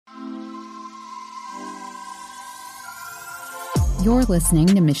You're listening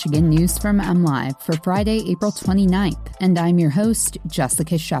to Michigan News from MLive for Friday, April 29th, and I'm your host,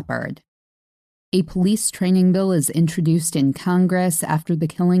 Jessica Shepard. A police training bill is introduced in Congress after the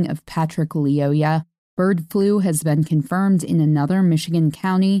killing of Patrick Lyoya. Bird flu has been confirmed in another Michigan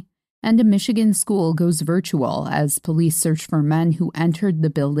county, and a Michigan school goes virtual as police search for men who entered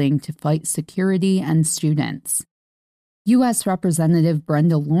the building to fight security and students. U.S. Representative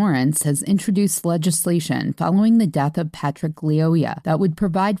Brenda Lawrence has introduced legislation following the death of Patrick Lyoya that would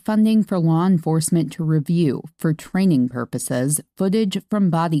provide funding for law enforcement to review, for training purposes, footage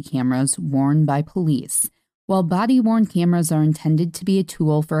from body cameras worn by police. While body-worn cameras are intended to be a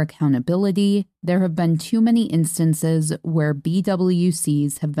tool for accountability, there have been too many instances where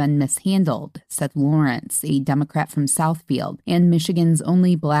BWCs have been mishandled, said Lawrence, a Democrat from Southfield and Michigan's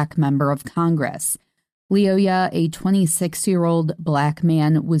only black member of Congress. Lyoya, a 26-year-old black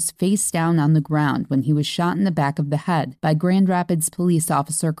man, was face down on the ground when he was shot in the back of the head by Grand Rapids police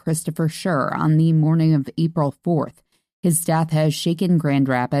officer Christopher Schur on the morning of April 4th. His death has shaken Grand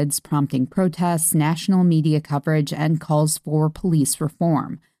Rapids, prompting protests, national media coverage, and calls for police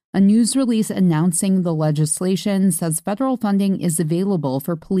reform. A news release announcing the legislation says federal funding is available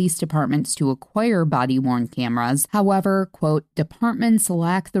for police departments to acquire body-worn cameras. However, quote, departments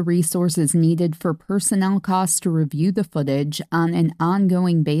lack the resources needed for personnel costs to review the footage on an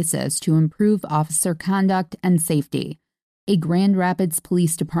ongoing basis to improve officer conduct and safety. A Grand Rapids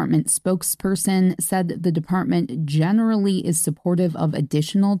Police Department spokesperson said the department generally is supportive of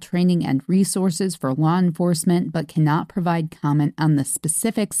additional training and resources for law enforcement, but cannot provide comment on the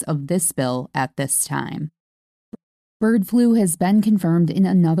specifics of this bill at this time. Bird flu has been confirmed in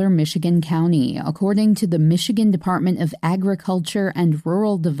another Michigan county. According to the Michigan Department of Agriculture and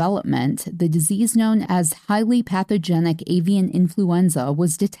Rural Development, the disease known as highly pathogenic avian influenza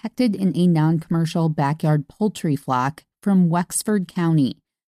was detected in a non-commercial backyard poultry flock from Wexford County.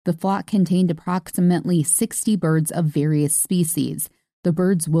 The flock contained approximately 60 birds of various species. The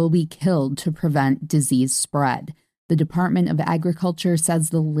birds will be killed to prevent disease spread. The Department of Agriculture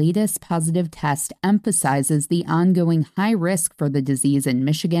says the latest positive test emphasizes the ongoing high risk for the disease in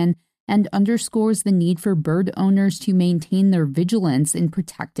Michigan and underscores the need for bird owners to maintain their vigilance in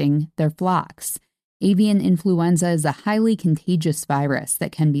protecting their flocks. Avian influenza is a highly contagious virus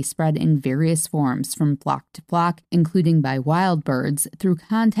that can be spread in various forms from flock to flock, including by wild birds, through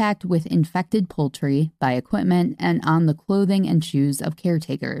contact with infected poultry, by equipment, and on the clothing and shoes of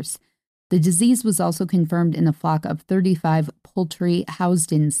caretakers. The disease was also confirmed in a flock of 35 poultry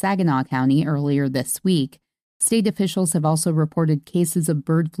housed in Saginaw County earlier this week. State officials have also reported cases of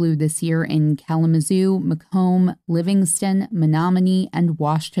bird flu this year in Kalamazoo, Macomb, Livingston, Menominee, and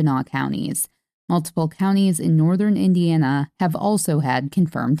Washtenaw counties. Multiple counties in northern Indiana have also had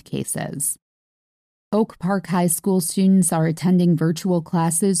confirmed cases. Oak Park High School students are attending virtual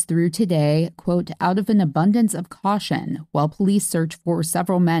classes through today, quote, out of an abundance of caution, while police search for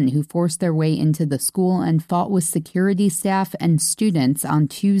several men who forced their way into the school and fought with security staff and students on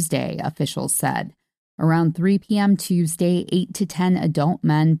Tuesday, officials said. Around 3 p.m. Tuesday, 8 to 10 adult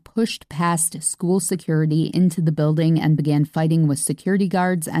men pushed past school security into the building and began fighting with security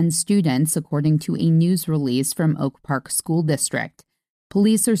guards and students, according to a news release from Oak Park School District.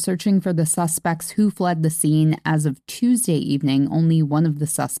 Police are searching for the suspects who fled the scene. As of Tuesday evening, only one of the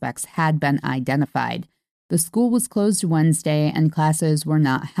suspects had been identified. The school was closed Wednesday and classes were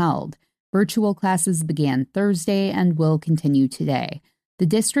not held. Virtual classes began Thursday and will continue today. The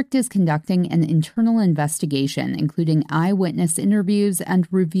district is conducting an internal investigation, including eyewitness interviews and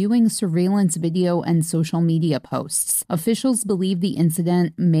reviewing surveillance video and social media posts. Officials believe the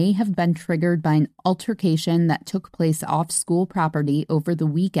incident may have been triggered by an altercation that took place off school property over the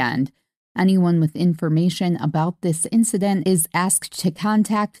weekend. Anyone with information about this incident is asked to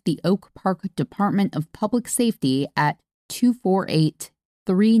contact the Oak Park Department of Public Safety at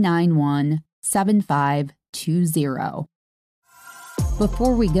 248-391-7520.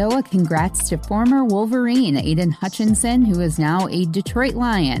 Before we go, a congrats to former Wolverine Aiden Hutchinson, who is now a Detroit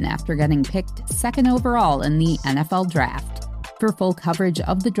Lion after getting picked second overall in the NFL Draft. For full coverage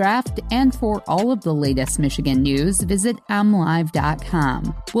of the draft and for all of the latest Michigan news, visit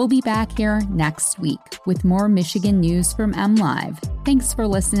MLive.com. We'll be back here next week with more Michigan news from MLive. Thanks for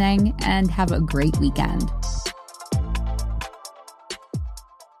listening and have a great weekend.